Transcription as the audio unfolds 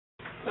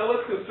Now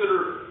let's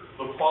consider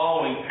the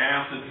following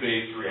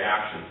acid-base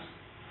reactions.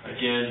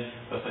 Again,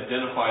 let's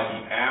identify the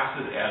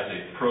acid as a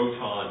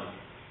proton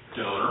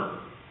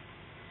donor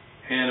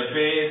and a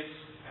base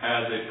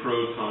as a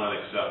proton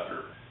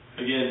acceptor.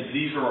 Again,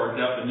 these are our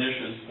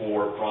definitions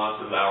for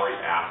Bronson-Lowry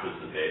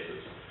acids and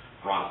bases.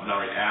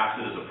 Bronson-Lowry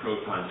acid is a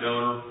proton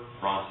donor,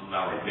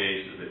 Bronson-Lowry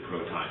base is a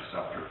proton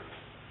acceptor.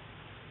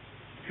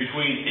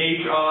 Between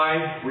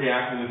HI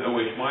reacting with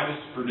OH minus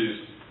to produce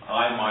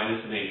I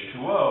minus and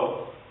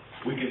H2O,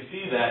 we can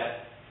see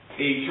that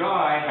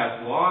HI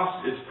has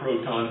lost its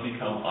proton to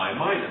become I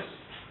minus.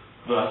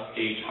 Thus,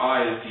 HI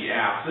is the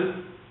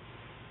acid,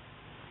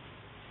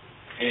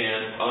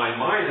 and I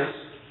minus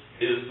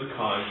is the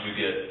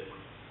conjugate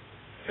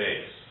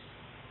base.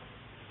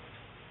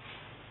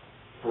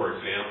 For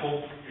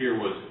example, here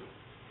was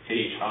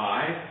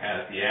HI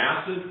as the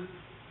acid,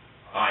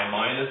 I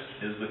minus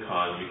is the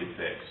conjugate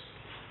base.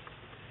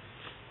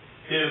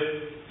 If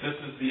this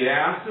is the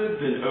acid,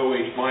 then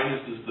OH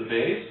minus is the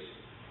base.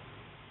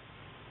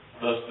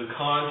 Thus, the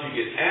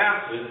conjugate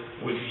acid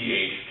would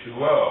be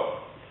H2O.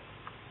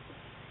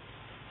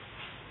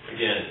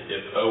 Again,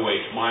 if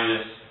OH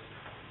minus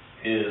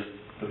is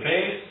the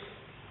base,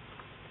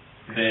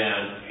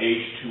 then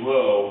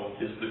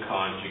H2O is the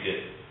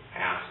conjugate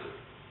acid.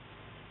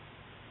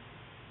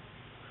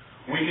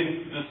 We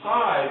can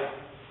decide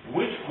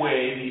which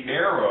way the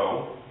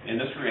arrow in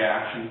this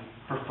reaction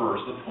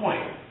prefers to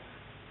point.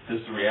 Does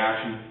the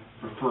reaction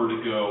prefer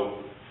to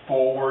go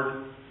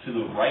forward to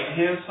the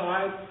right-hand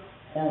side,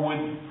 or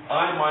would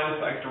I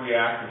minus like to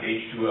react with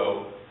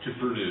H2O to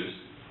produce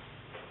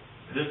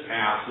this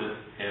acid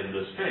and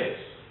this base?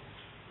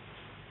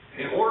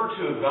 In order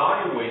to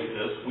evaluate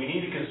this, we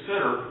need to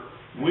consider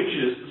which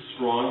is the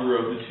stronger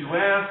of the two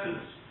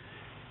acids.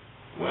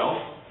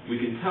 Well, we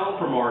can tell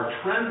from our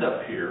trend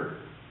up here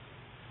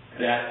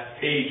that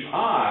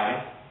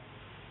HI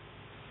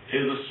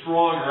is a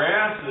stronger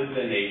acid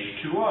than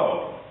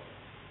H2O.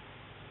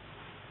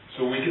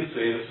 So we can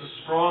say this is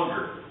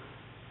stronger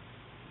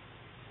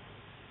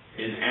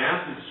in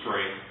acid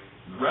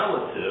strength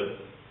relative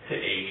to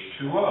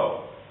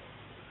H2O.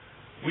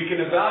 We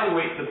can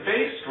evaluate the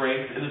base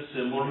strength in a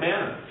similar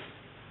manner.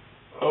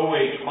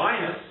 OH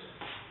minus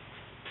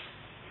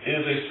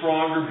is a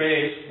stronger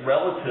base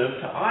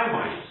relative to I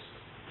minus.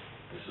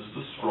 This is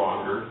the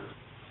stronger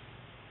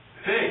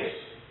base.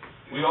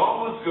 We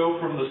always go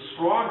from the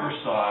stronger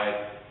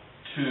side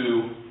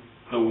to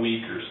the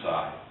weaker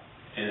side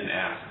in an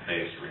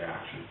acid-base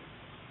reaction.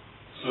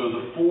 So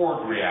the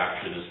forward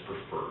reaction is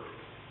preferred.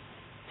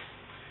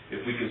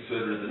 If we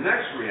consider the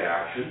next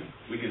reaction,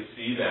 we can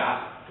see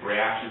that the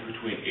reaction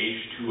between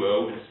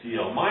H2O and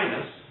Cl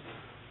minus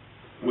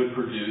would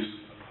produce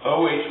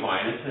OH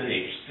minus and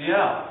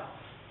HCl.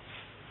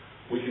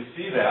 We can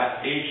see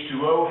that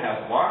H2O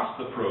has lost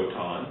the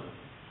proton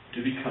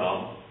to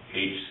become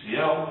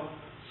HCl,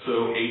 so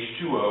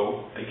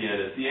H2O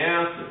again is the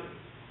acid.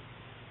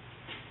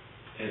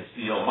 And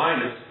Cl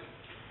minus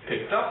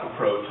picked up a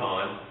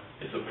proton,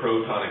 it's a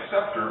proton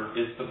acceptor,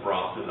 it's the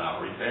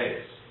Bronson-Lowry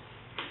base.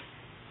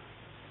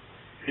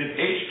 If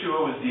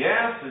H2O is the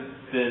acid,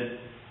 then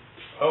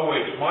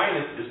OH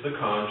minus is the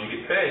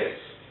conjugate base.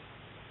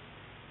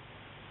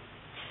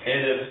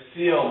 And if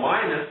Cl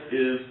minus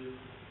is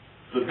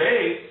the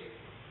base,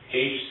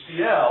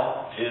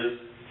 HCl is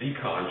the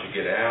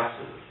conjugate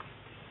acid.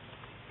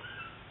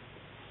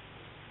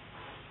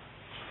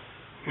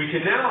 We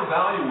can now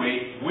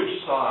evaluate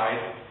which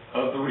side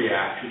of the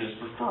reaction is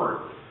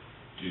preferred.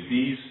 Do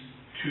these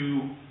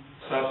two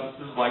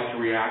substances like to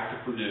react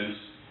to produce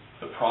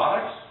the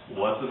products?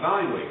 Well, let's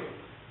evaluate.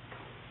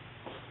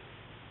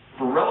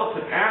 For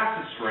relative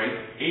acid strength,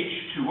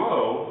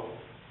 H2O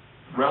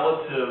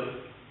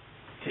relative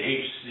to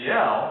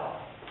HCl,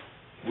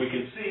 we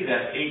can see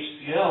that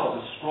HCl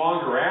is a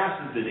stronger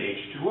acid than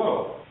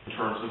H2O in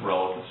terms of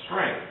relative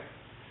strength.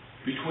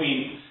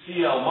 Between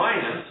Cl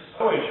minus,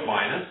 OH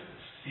minus,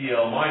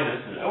 Cl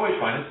minus, and OH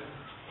minus,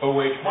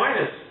 OH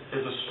minus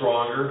is a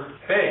stronger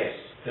base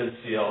than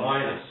Cl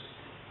minus.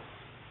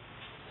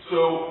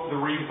 So the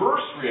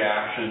reverse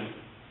reaction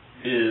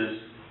is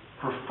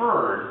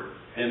preferred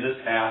in this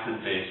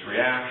acid-base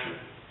reaction.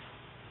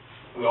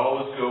 We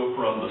always go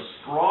from the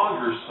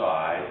stronger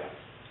side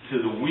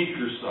to the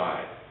weaker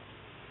side.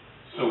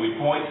 So we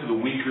point to the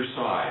weaker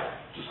side.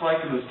 Just like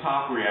in this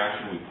top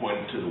reaction, we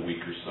pointed to the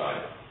weaker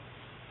side.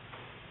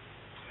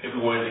 If we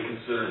wanted to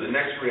consider the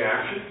next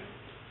reaction,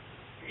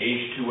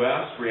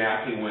 H2S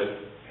reacting with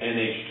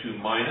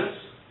NH2 minus,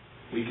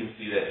 we can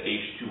see that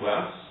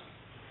H2S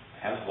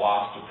has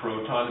lost a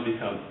proton to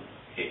become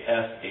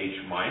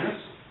SH minus.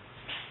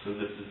 So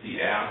this is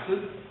the acid.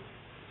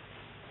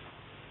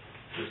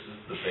 This is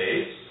the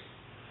base.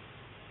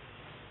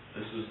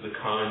 This is the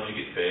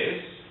conjugate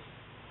base.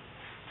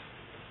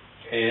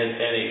 And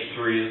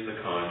NH3 is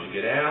the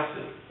conjugate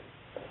acid.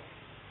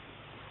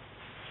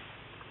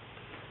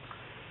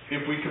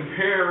 If we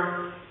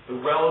compare the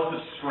relative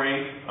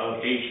strength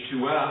of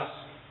H2S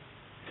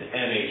to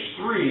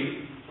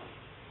NH3,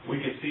 we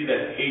can see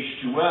that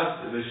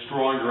H2S is a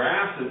stronger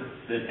acid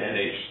than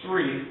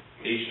NH3.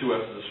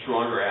 H2S is a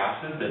stronger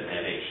acid than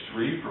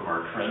NH3 from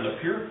our trend up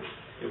here.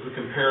 If we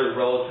compare the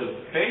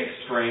relative base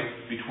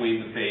strength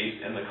between the base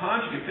and the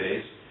conjugate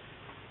base,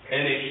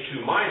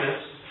 NH2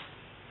 minus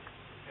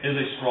is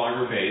a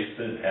stronger base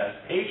than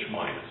SH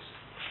minus.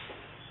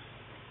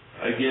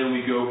 Again,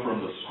 we go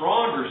from the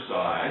stronger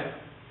side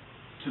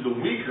to the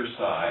weaker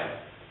side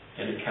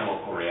in a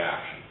chemical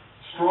reaction.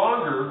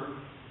 Stronger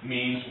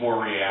means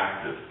more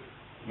reactive.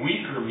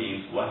 Weaker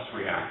means less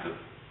reactive.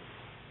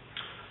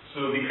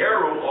 So the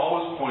arrow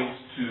always points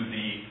to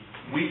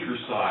the weaker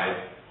side,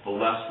 the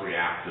less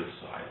reactive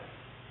side.